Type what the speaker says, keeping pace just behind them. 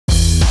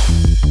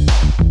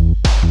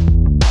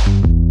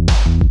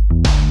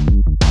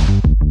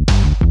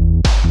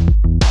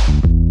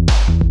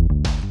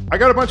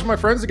got a bunch of my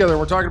friends together.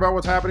 We're talking about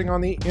what's happening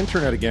on the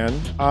internet again.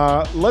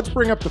 Let's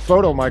bring up the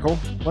photo, Michael.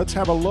 Let's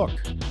have a look.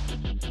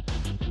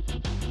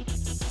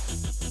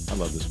 I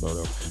love this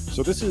photo.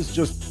 So this is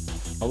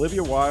just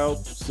Olivia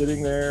Wilde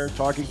sitting there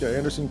talking to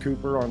Anderson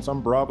Cooper on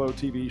some Bravo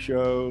TV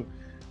show.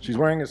 She's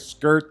wearing a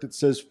skirt that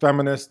says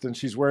feminist, and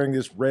she's wearing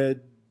this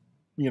red,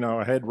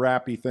 head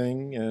wrappy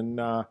thing.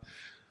 And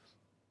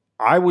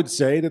I would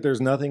say that there's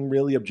nothing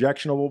really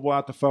objectionable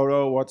about the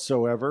photo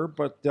whatsoever.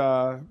 But,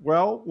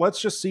 well,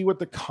 let's just see what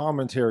the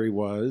commentary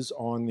was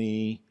on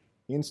the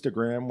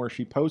Instagram where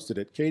she posted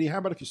it. Katie, how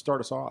about if you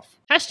start us off?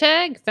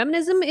 Hashtag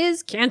feminism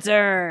is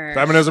cancer.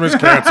 Feminism is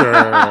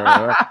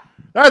cancer.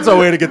 That's a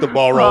way to get the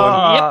ball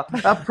rolling.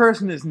 Yep. That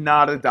person is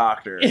not a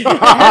doctor.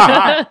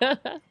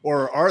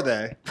 Or are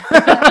they?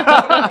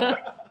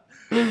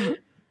 Go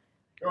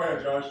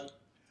ahead, Josh.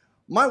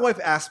 My wife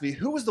asked me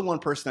who was the one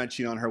person I'd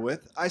cheat on her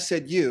with. I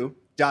said you, ...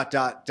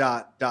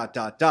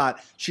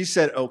 She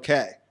said,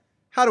 okay.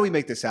 How do we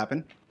make this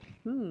happen?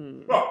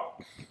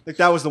 Like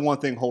that was the one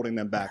thing holding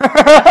them back.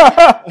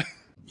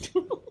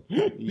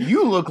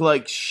 You look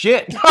like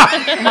shit.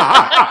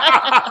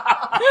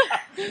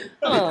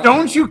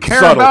 Don't you care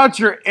Subtle. about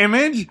your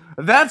image?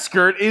 That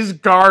skirt is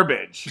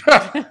garbage.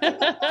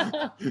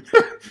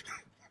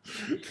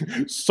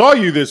 Saw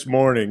you this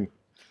morning.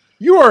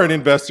 You are an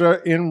investor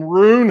in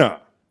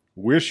Runa.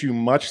 Wish you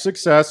much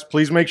success.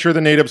 Please make sure the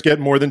natives get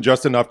more than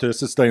just enough to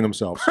sustain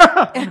themselves.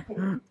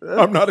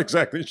 I'm not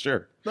exactly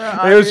sure.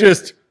 It was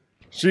just,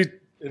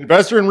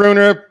 investor in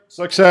Runa,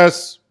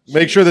 success.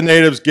 Make sure the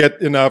natives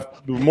get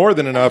enough, more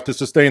than enough to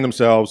sustain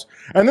themselves.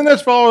 And then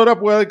that's followed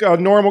up with like a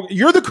normal,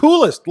 you're the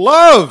coolest,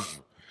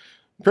 love.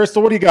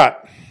 Krystle, what do you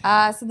got?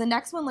 So the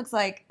next one looks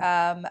like,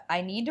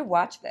 I need to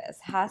watch this.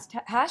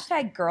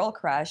 Hashtag girl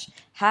crush.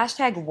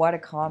 Hashtag what a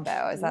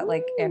combo. Is that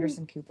like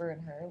Anderson Cooper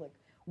and her? Like,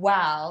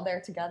 wow,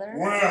 they're together.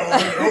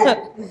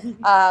 Wow.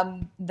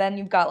 Then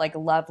you've got like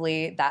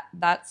lovely,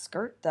 that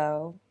skirt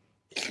though.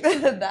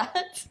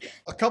 That.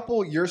 A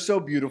couple, you're so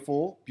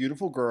beautiful,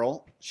 beautiful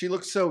girl. She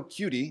looks so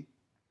cutie.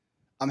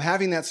 I'm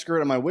having that skirt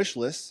on my wish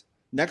list.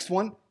 Next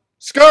one,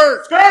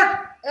 skirt!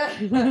 Skirt!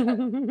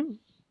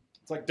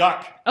 It's like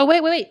duck. Oh,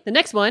 wait. The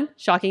next one,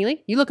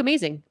 shockingly, you look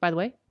amazing, by the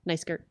way.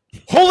 Nice skirt.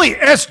 Holy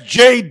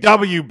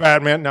SJW,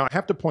 Batman. Now, I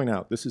have to point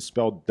out, this is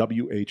spelled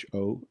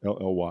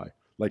WHOLLY.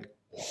 Like,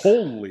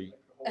 holy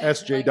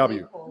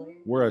SJW.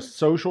 We're a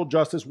social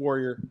justice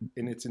warrior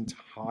in its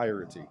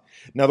entirety.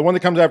 Now, the one that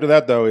comes after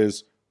that, though,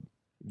 is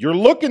your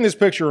look in this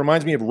picture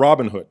reminds me of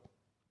Robin Hood,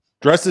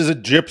 dressed as a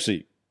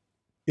gypsy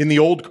in the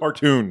old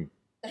cartoon.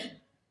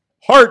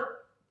 Heart,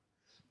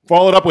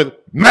 followed up with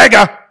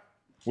MAGA,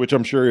 which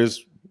I'm sure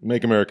is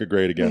Make America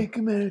Great Again. Make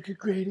America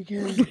great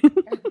again.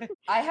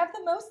 I have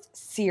the most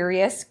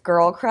serious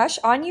girl crush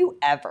on you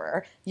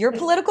ever. Your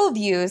political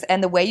views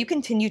and the way you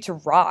continue to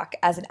rock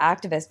as an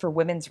activist for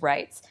women's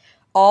rights,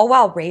 all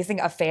while raising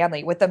a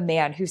family with a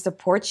man who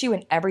supports you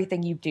in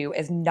everything you do,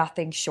 is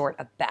nothing short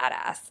of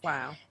badass.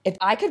 Wow. If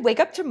I could wake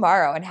up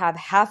tomorrow and have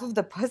half of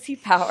the pussy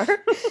power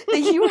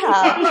that you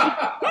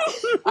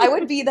have, I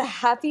would be the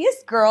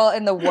happiest girl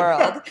in the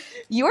world.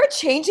 You are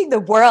changing the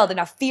world in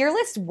a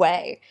fearless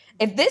way.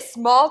 If this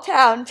small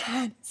town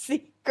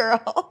Tennessee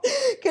girl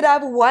could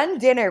have one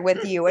dinner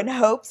with you in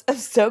hopes of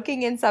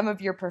soaking in some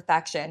of your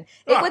perfection,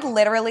 it would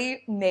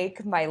literally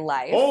make my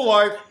life. Whole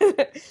life.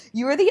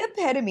 You are the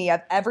epitome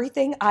of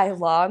everything I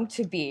long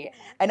to be.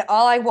 And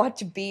all I want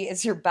to be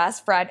is your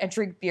best friend and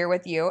drink beer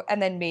with you.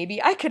 And then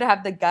maybe I could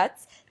have the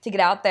guts to get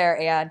out there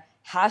and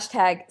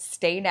hashtag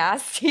stay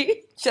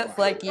nasty, just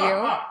like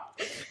you.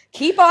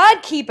 Keep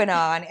on keeping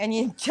on. And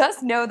you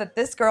just know that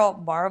this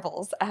girl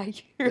marvels at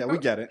you. Yeah, we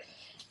get it.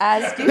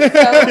 As do so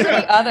do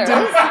the others.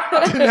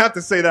 Didn't have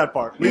to say that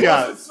part. We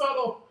got it.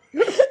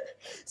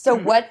 So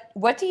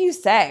what do you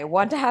say?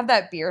 Want to have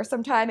that beer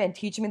sometime and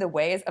teach me the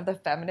ways of the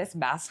feminist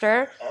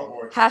master? Oh,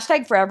 boy.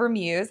 Hashtag forever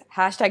muse.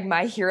 Hashtag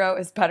my hero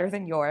is better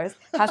than yours.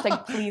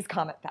 Hashtag please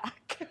comment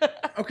back.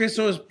 Okay,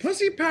 so is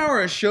pussy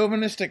power a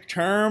chauvinistic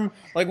term?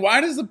 Like, why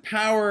does the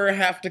power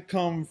have to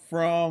come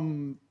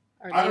from...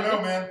 I don't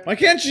know, man. Why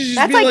can't you just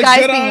That's be like like, guys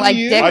good being on like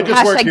you? dick, I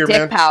just work hashtag here, dick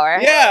man. power.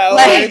 Yeah,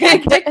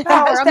 Like, Dick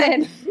power, I'm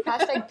in.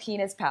 hashtag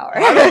penis power.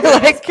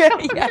 Like,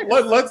 yeah.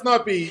 Let's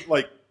not be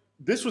like,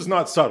 this was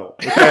not subtle,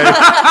 okay?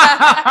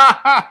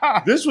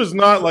 This was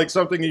not like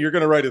something that you're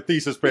going to write a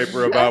thesis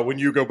paper about when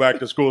you go back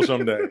to school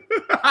someday.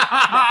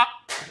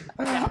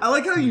 I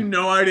like how you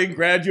know I didn't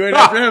graduate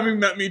after having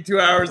met me 2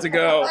 hours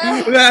ago.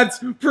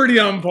 That's pretty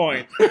on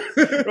point.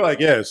 You're like,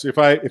 yes, if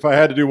I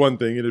had to do one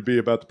thing, it'd be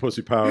about the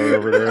pussy power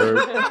over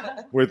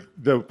there with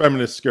the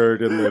feminist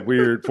skirt and the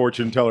weird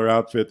fortune teller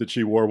outfit that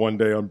she wore one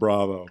day on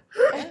Bravo.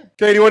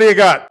 Katie, what do you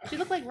got? She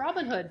looked like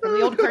Robin Hood from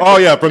the old cartoon. Oh,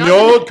 yeah, from the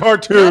old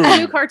cartoon. Not the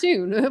new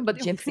cartoon, but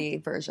the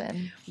Gypsy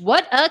version.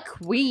 What a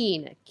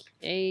queen.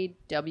 Queen.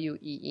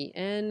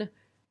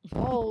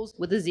 Balls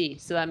with a Z,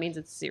 so that means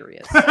it's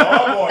serious.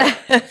 Oh,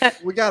 boy.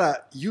 We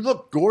got you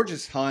look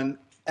gorgeous, hun.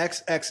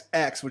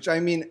 XXX, which I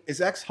mean, is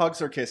X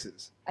hugs or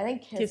kisses? I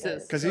think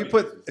kisses. Because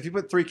if you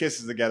put 3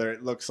 kisses together,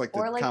 it looks like the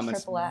Or like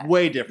comment's triple X.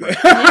 way different.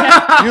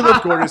 You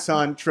look gorgeous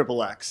on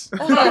triple X.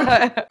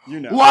 You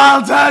know.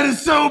 Wild's head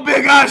is so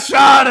big I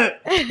shot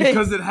it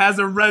because it has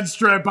a red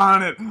stripe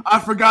on it. I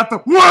forgot the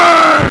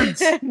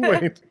words.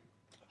 Wait.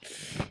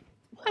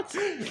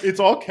 It's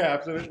all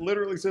caps, and it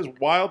literally says,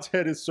 Wild's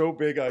head is so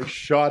big I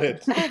shot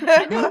it.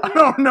 I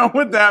don't know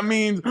what that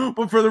means,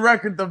 but for the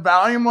record, the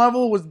volume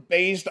level was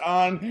based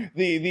on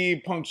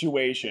the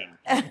punctuation.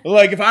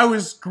 Like, if I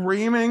was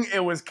screaming, it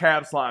was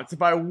caps locks.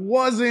 If I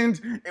wasn't,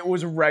 it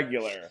was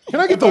regular. Can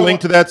I get the link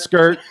to that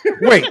skirt?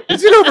 Wait,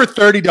 is it over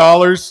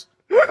 $30?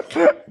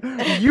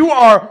 You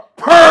are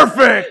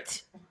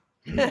perfect!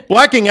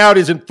 Blacking out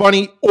isn't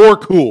funny or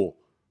cool.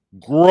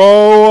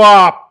 Grow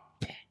up.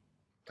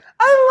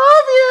 I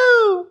love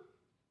you!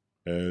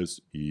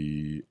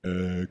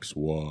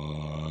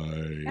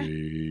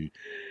 SEXY.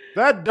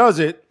 That does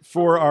it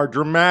for our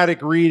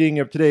dramatic reading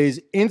of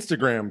today's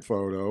Instagram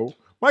photo.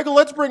 Michael,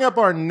 let's bring up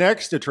our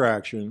next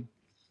attraction.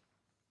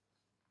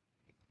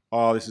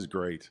 Oh, this is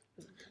great.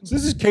 So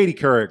this is Katie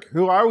Couric,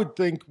 who I would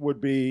think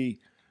would be,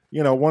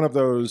 one of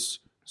those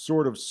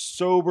sort of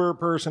sober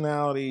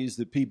personalities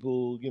that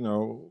people,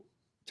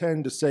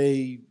 tend to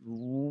say,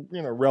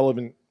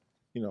 relevant,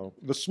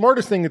 the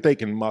smartest thing that they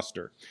can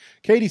muster.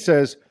 Katie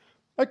says,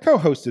 I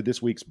co-hosted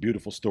this week's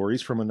Beautiful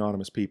Stories from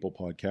Anonymous People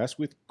podcast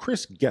with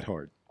Chris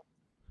Gethard.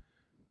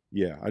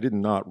 Yeah, I did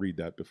not read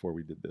that before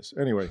we did this.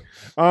 Anyway,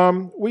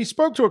 we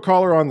spoke to a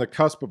caller on the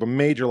cusp of a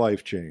major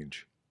life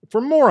change.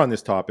 For more on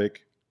this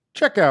topic,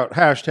 check out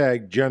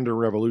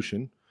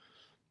 #GenderRevolution,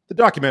 the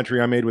documentary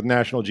I made with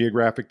National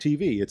Geographic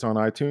TV. It's on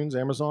iTunes,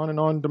 Amazon, and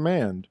on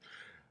demand.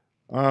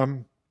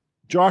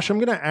 Josh, I'm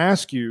going to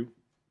ask you,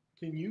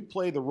 can you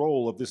play the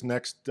role of this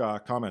next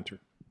commenter?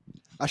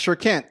 I sure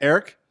can't.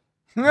 Eric?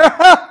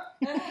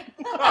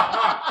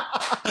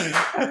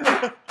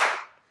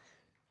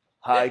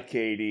 Hi,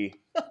 Katie.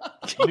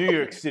 New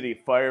York City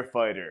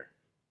firefighter.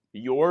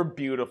 You're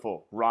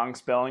beautiful. Wrong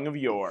spelling of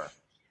your.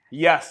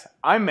 Yes,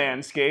 I'm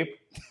Manscaped.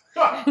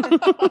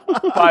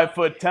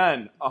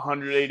 5'10",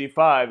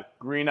 185,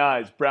 green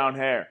eyes, brown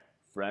hair.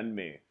 Friend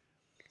me.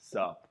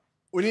 Sup.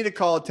 We need to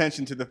call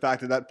attention to the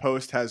fact that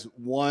post has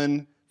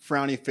one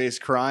frowny face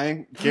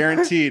crying.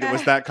 Guaranteed it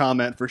was that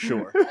comment for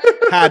sure.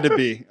 Had to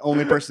be.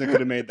 Only person that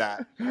could have made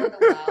that. Or the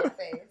wow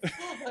face.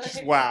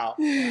 Just wow.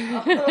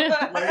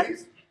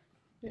 Ladies,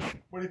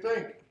 what do you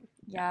think?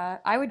 Yeah,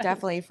 I would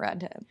definitely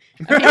friend him.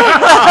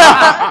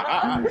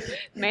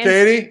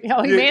 Katie?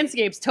 Oh,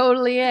 Manscaped's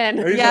totally in.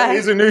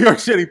 He's a New York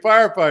City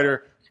firefighter.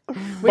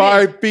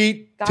 5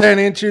 feet, 10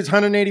 inches,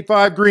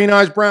 185, green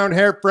eyes, brown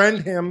hair.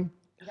 Friend him.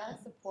 You gotta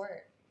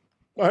support.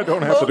 I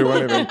don't have to do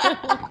anything.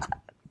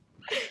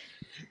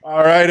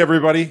 All right,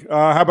 everybody.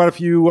 How about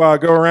if you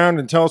go around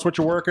and tell us what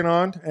you're working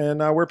on and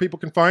where people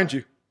can find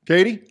you?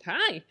 Katie?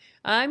 Hi,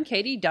 I'm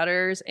Katie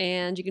Dudders,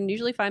 and you can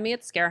usually find me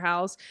at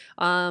Scarehouse.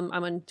 I'm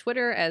on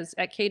Twitter as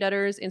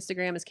 @KDudders,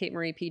 Instagram is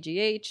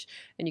KateMariePGH,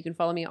 and you can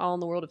follow me all in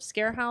the world of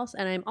Scarehouse.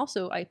 And I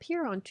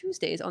appear on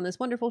Tuesdays on this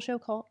wonderful show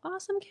called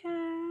Awesome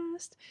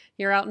Cast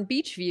here out in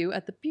Beachview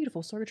at the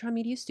beautiful Sorgatron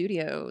Media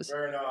Studios.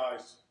 Very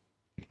nice.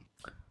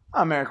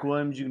 I'm Erick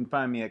Williams. You can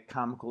find me at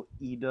Comical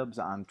eDubs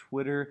on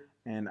Twitter,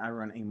 and I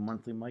run a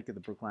monthly mic at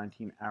the Brookline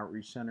Teen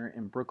Outreach Center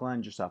in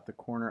Brookline, just off the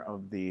corner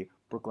of the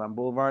Brookline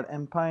Boulevard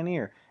and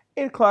Pioneer.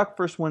 8 o'clock,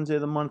 first Wednesday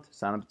of the month.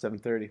 Sign up at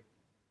 7:30.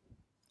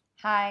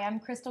 Hi, I'm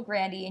Krystle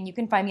Grandy, and you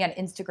can find me on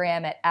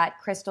Instagram at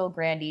Krystle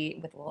Grandy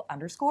with a little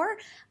underscore.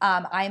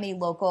 I'm a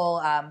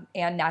local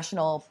and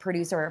national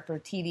producer for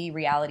TV,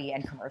 reality,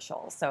 and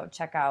commercials. So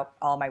check out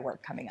all my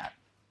work coming up.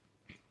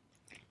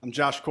 I'm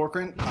Josh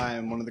Corcoran.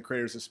 I'm one of the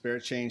creators of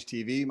Spirit Change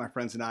TV. My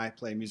friends and I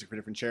play music for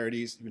different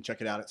charities. You can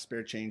check it out at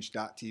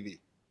spiritchange.tv.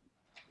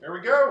 There we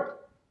go.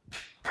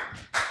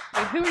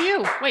 Wait, who are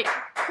you? Wait,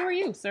 who are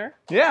you, sir?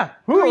 Yeah.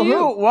 Who are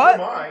you? What?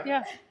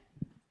 Yeah.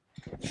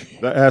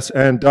 The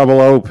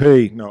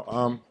SNOOP.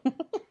 No,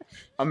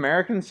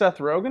 American Seth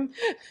Rogen?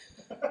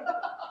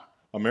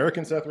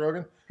 American Seth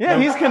Rogen? Yeah,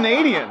 he's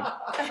Canadian.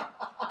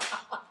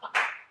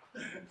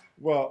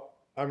 Well,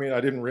 I mean,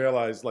 I didn't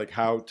realize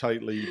how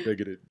tightly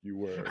bigoted you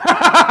were.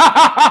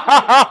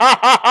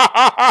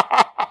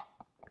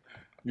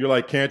 You're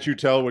like, can't you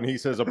tell when he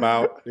says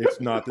about, it's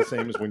not the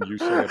same as when you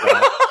say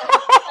about?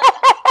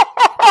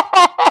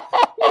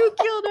 You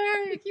killed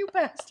Eric, you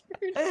bastard.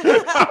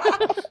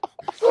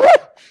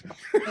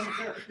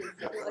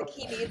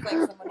 He needs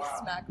someone to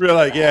smack. We're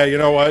like, yeah, you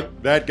know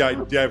what? That guy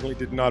definitely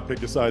did not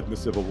pick a side in the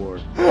Civil War.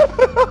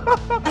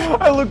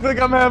 I look like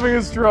I'm having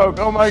a stroke.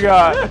 Oh my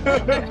God.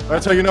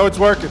 That's how you know it's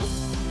working.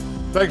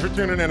 Thanks for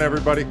tuning in,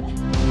 everybody.